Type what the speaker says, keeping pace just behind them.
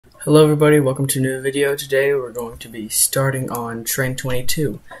Hello everybody, welcome to a new video. Today we're going to be starting on Tren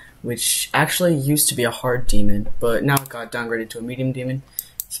 22, which actually used to be a hard demon, but now it got downgraded to a medium demon.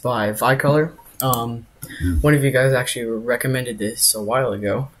 It's by Vicolor. One of you guys actually recommended this a while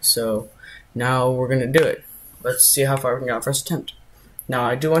ago, so now we're going to do it. Let's see how far we can get on first attempt. Now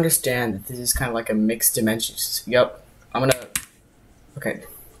I do understand that this is kind of like a mixed dimensions. Yep, okay,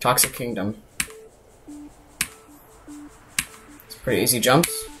 Toxic Kingdom. It's pretty easy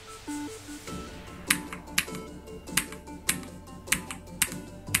jumps.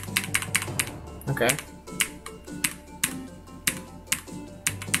 Okay.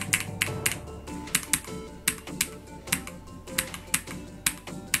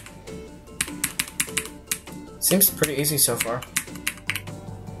 Seems pretty easy so far.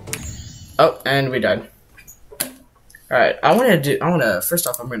 Oh, and we died. Alright, first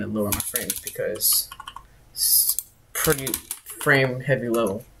off, I'm gonna lower my frames because it's pretty frame heavy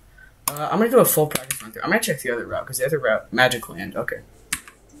level. I'm gonna do a full practice run through. I'm gonna check the other route, because the other route, Magic Land, okay.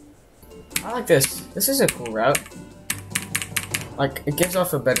 I like this. This is a cool route. Like, it gives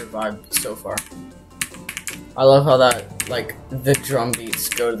off a better vibe so far. I love how that, like, the drum beats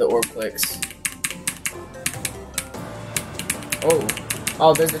go to the orb clicks.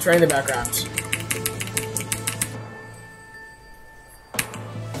 Oh, there's the train in the background.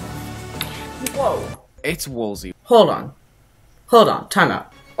 Whoa. It's Woolsey. Hold on, time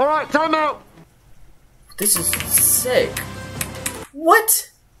out. Alright, time out! This is sick. What?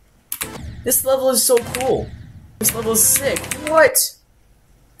 This level is so cool. This level is sick. What?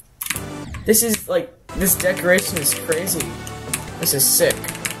 This is like, this decoration is crazy. This is sick.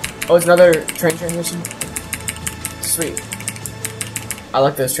 Oh, it's another train transition? Sweet. I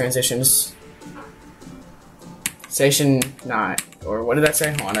like those transitions. Station 9. Or what did that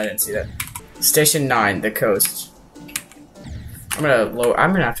say? Hold on, I didn't see that. Station 9, the coast. I'm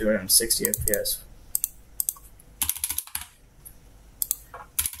gonna have to go down to 60 FPS.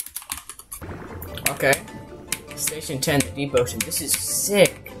 Okay. Station 10, the deep ocean. This is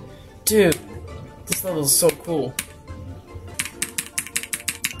sick. Dude, this level is so cool.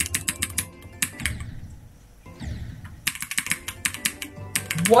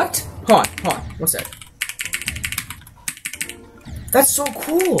 What? Hold on. What's that? That's so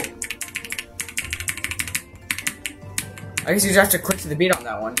cool. I guess you just have to click to the beat on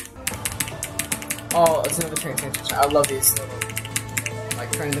that one. Oh, it's another train transition. I love these little,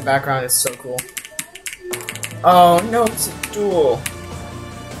 like, train in the background is so cool. Oh no, it's a duel.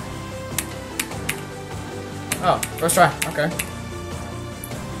 Oh, first try. Okay.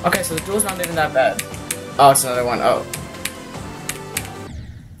 Okay, so the duel's not even that bad. Oh, it's another one. Oh.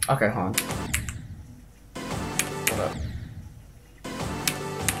 Okay, hold on. Hold up.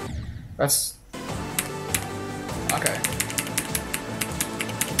 That's... Okay.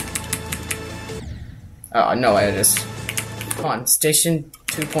 Oh, no, it is. Come on, Station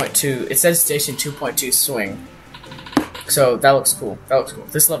 2.2. It says Station 2.2 swing. So, that looks cool.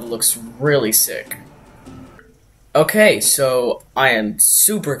 This level looks really sick. Okay, so I am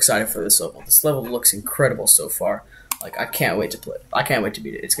super excited for this level. This level looks incredible so far. Like, I can't wait to play it. I can't wait to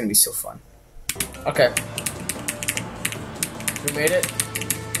beat it. It's gonna be so fun. Okay. We made it.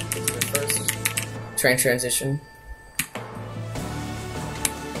 This is the first train transition.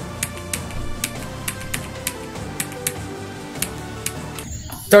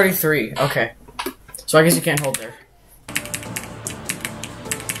 $33. Okay. So I guess you can't hold there.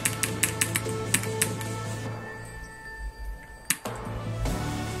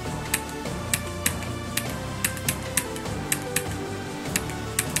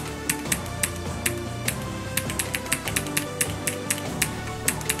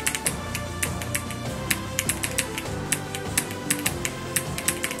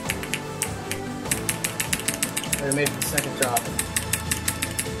 I made the second job.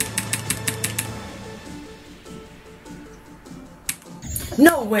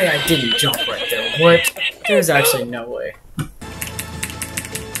 No way I didn't jump right there. What? There's actually no way.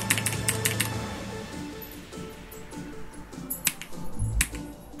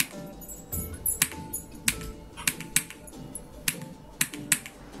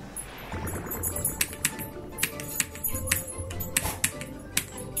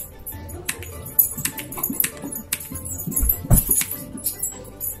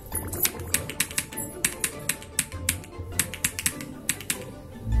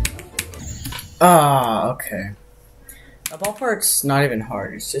 Ah, okay. The ball part's not even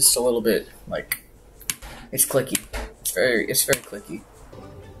hard. It's just a little bit like it's clicky. It's very clicky.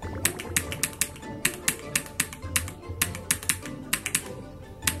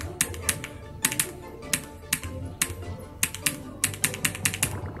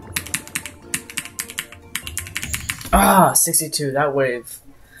 Ah, 62, that wave.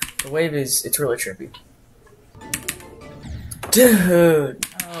 The wave it's really trippy. Dude,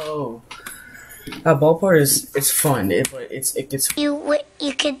 no. That ball part it's fun, but it gets you want.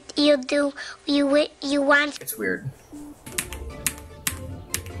 it's weird.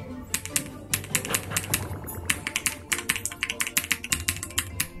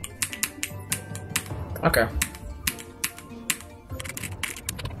 Okay.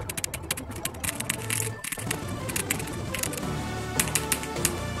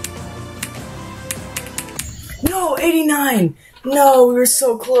 No, 89! No, we were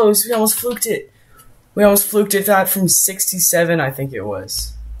so close. We almost fluked it. We almost fluked it. That from 67, I think it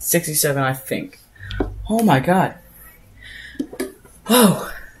was. 67, I think. Oh my god.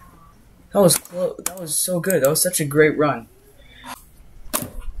 Oh, that was close. That was so good. That was such a great run.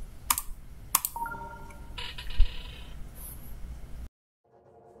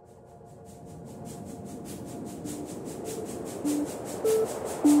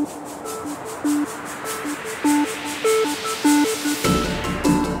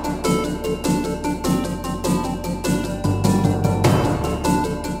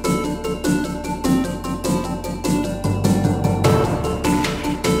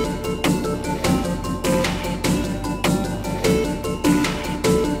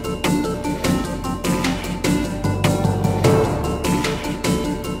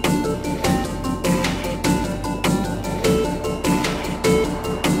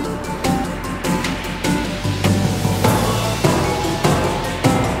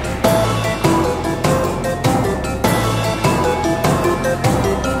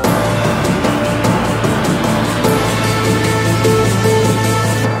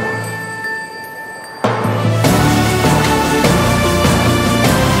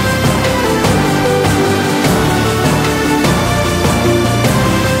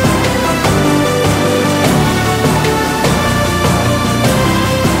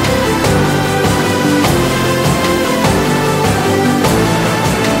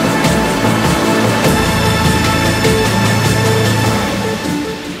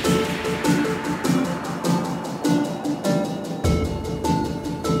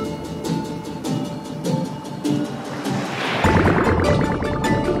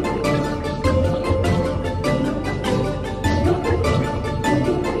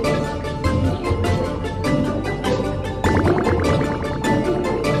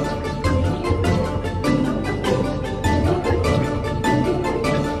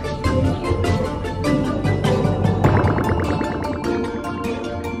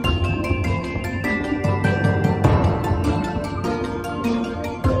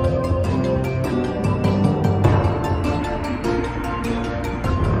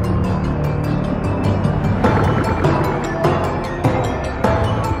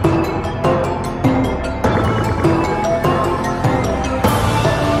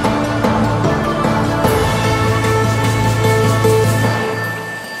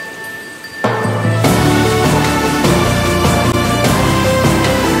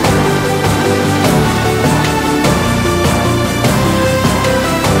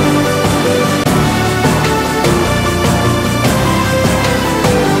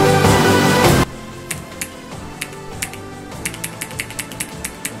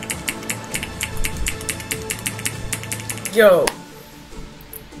 Yo,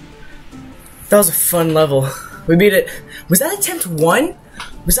 that was a fun level. We beat it. Was that attempt 1?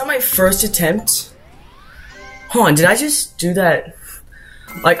 Was that my first attempt? Hold on, did I just do that?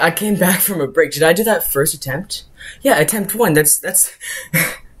 Like, I came back from a break. Did I do that first attempt? Yeah, attempt 1. That's that's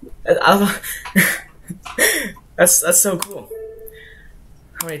so cool.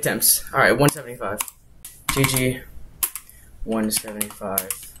 How many attempts? Alright, 175. GG. 175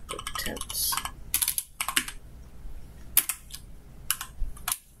 attempts.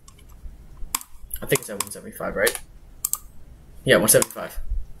 I think it's at 175, right? Yeah, 175.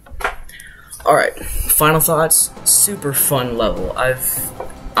 Alright, final thoughts. Super fun level.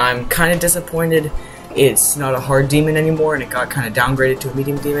 I'm kind of disappointed it's not a hard demon anymore and it got kind of downgraded to a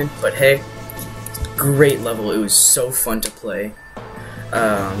medium demon, but hey, great level. It was so fun to play.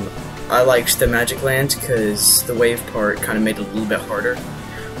 I liked the Magic Land because the wave part kind of made it a little bit harder.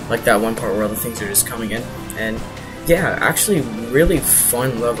 Like that one part where all the things are just coming in. And yeah, actually really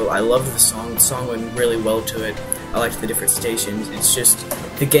fun level. I loved the song. The song went really well to it. I liked the different stations. It's just,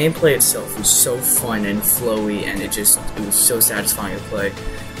 the gameplay itself was so fun and flowy, and it was so satisfying to play.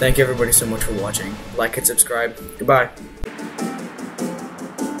 Thank you everybody so much for watching. Like and subscribe. Goodbye.